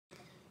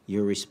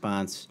your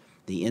response,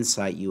 the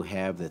insight you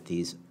have that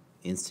these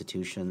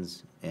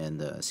institutions and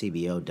the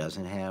CBO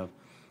doesn't have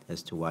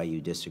as to why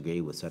you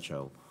disagree with such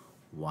a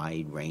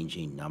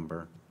wide-ranging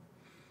number?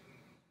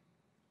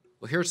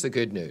 Well, here's the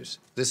good news.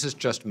 This is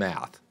just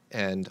math.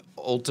 And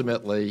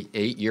ultimately,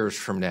 8 years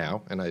from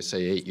now, and I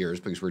say 8 years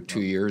because we're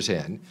 2 years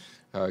in,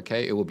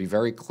 okay, it will be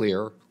very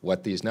clear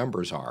what these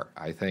numbers are.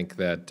 I think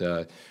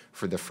that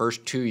for the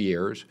first 2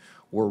 years,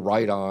 we're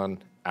right on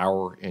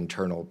our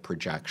internal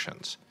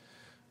projections.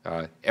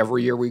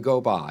 Every year we go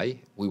by,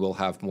 we will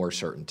have more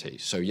certainty.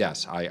 So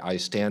yes, I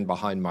stand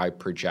behind my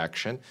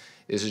projection.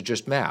 This is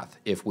just math.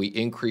 If we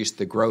increase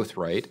the growth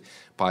rate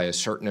by a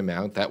certain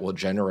amount, that will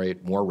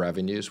generate more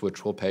revenues,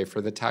 which will pay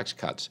for the tax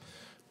cuts.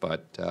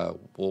 But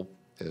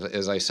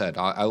as I said,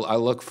 I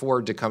look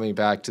forward to coming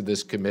back to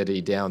this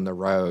committee down the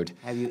road.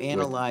 Have you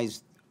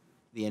analyzed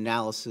the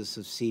analysis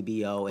of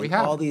CBO and we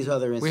have. all these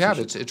other institutions?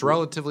 We have. It's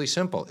relatively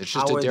simple. It's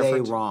just How a different. How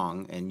are they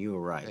wrong and you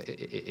were right?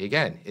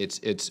 Again,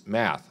 it's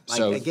math.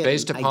 So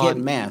based upon, I get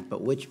math,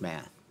 but which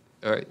math?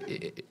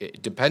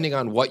 Depending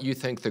on what you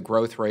think the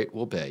growth rate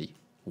will be,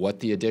 what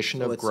the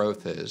addition of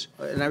growth is.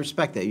 And I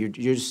respect that. You're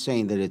just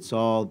saying that it's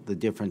all the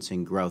difference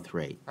in growth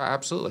rate.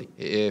 Absolutely.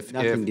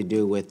 Nothing to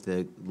do with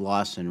the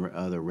loss in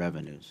other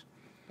revenues.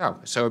 No.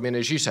 So, I mean,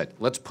 as you said,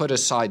 let's put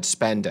aside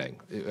spending.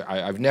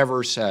 I've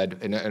never said,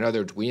 in other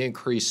words, we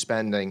increase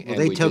spending and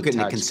we did tax cuts. They took it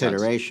into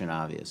consideration,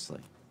 obviously.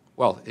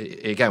 Well,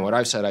 again, what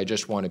I've said, I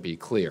just want to be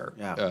clear.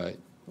 Yeah.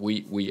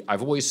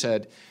 I've always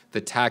said the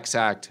Tax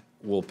Act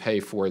will pay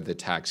for the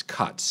tax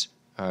cuts,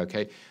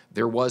 okay?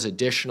 There was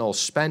additional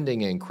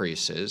spending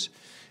increases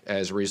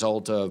as a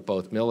result of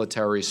both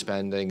military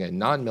spending and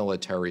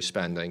non-military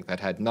spending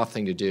that had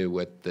nothing to do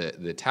with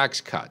the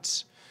tax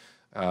cuts.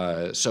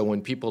 So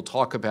when people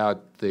talk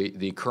about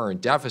the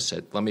current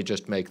deficit, let me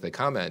just make the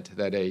comment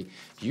that a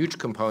huge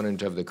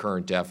component of the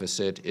current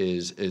deficit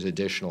is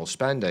additional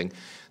spending.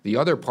 The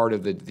other part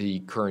of the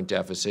current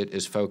deficit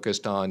is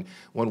focused on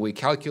when we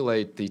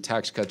calculate the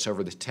tax cuts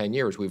over the 10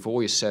 years, we've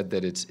always said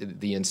that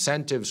the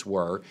incentives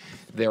were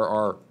there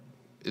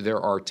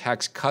are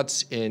tax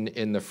cuts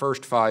in the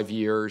first 5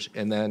 years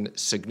and then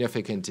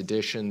significant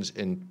additions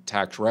in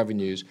tax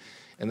revenues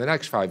in the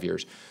next 5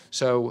 years.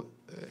 So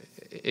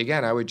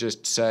again, I would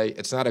just say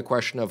it's not a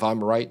question of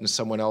I'm right and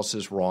someone else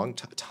is wrong.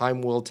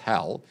 Time will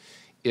tell.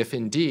 If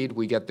indeed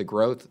we get the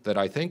growth that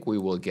I think we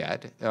will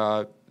get,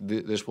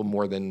 this will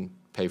more than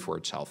pay for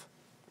itself.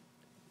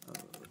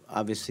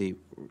 Obviously,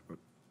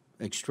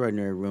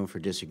 extraordinary room for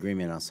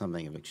disagreement on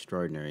something of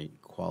extraordinary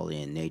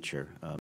quality and nature.